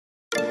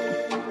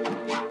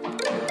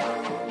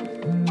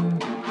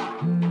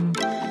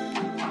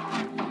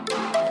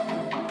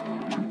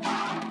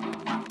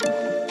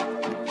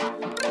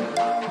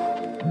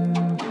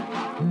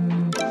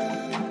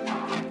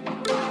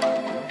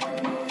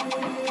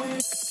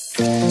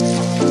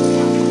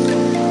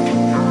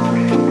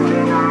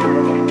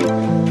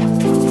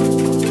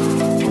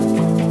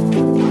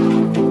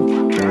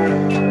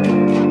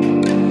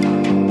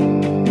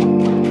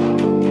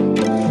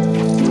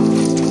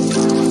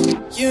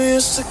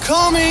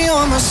Call me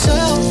on my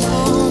cell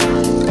phone.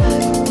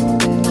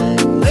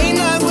 Late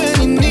night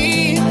when you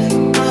need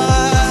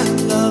my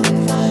love.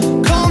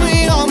 Call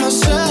me on my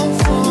cell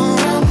phone.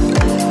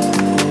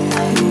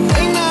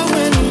 Late night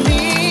when you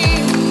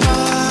need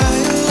my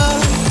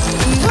love.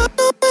 And I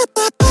know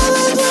that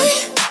holiday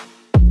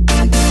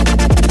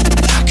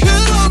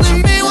could only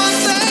mean one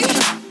thing.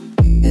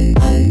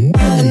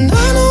 And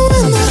I know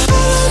in the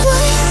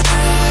holiday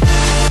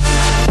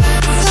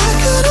that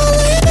could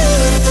only mean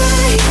one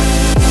thing.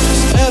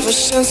 Ever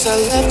since I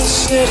left the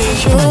city,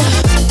 you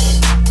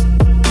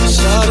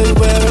started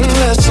wearing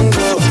less and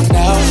going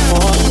out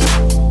more.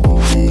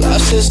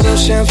 Glasses of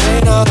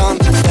champagne out on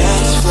the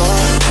dance floor.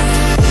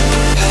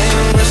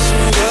 Hanging with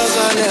some girls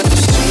I never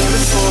seen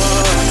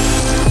before.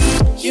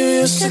 You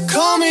used to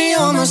call me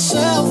on my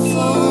cell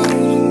phone.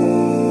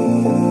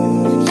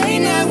 Late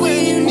night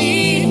when you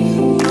need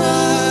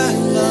my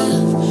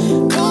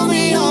love. Call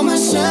me on my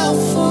cell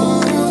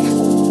phone.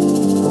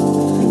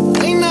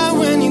 Late night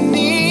when you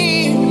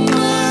need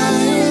my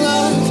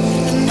love.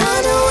 And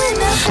I know in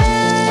the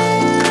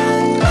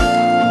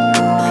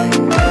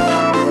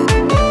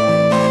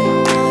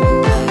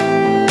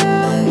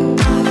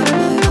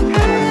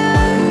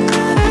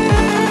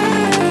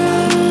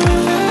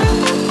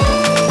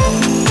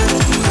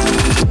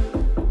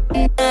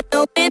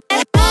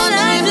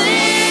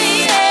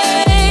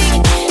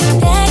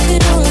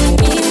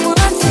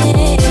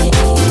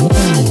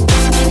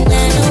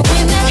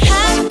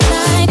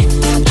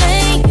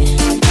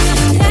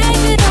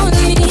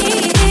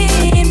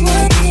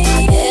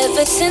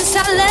since I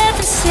left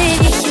the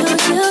city,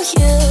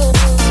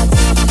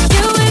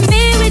 you and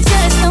me, we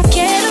just don't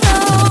get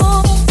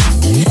along.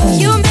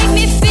 You make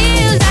me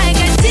feel like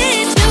I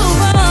didn't do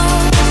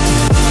wrong.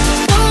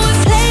 Going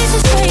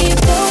places where you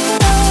don't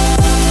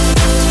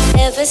belong.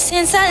 Ever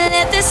since I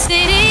left the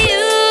city,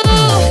 you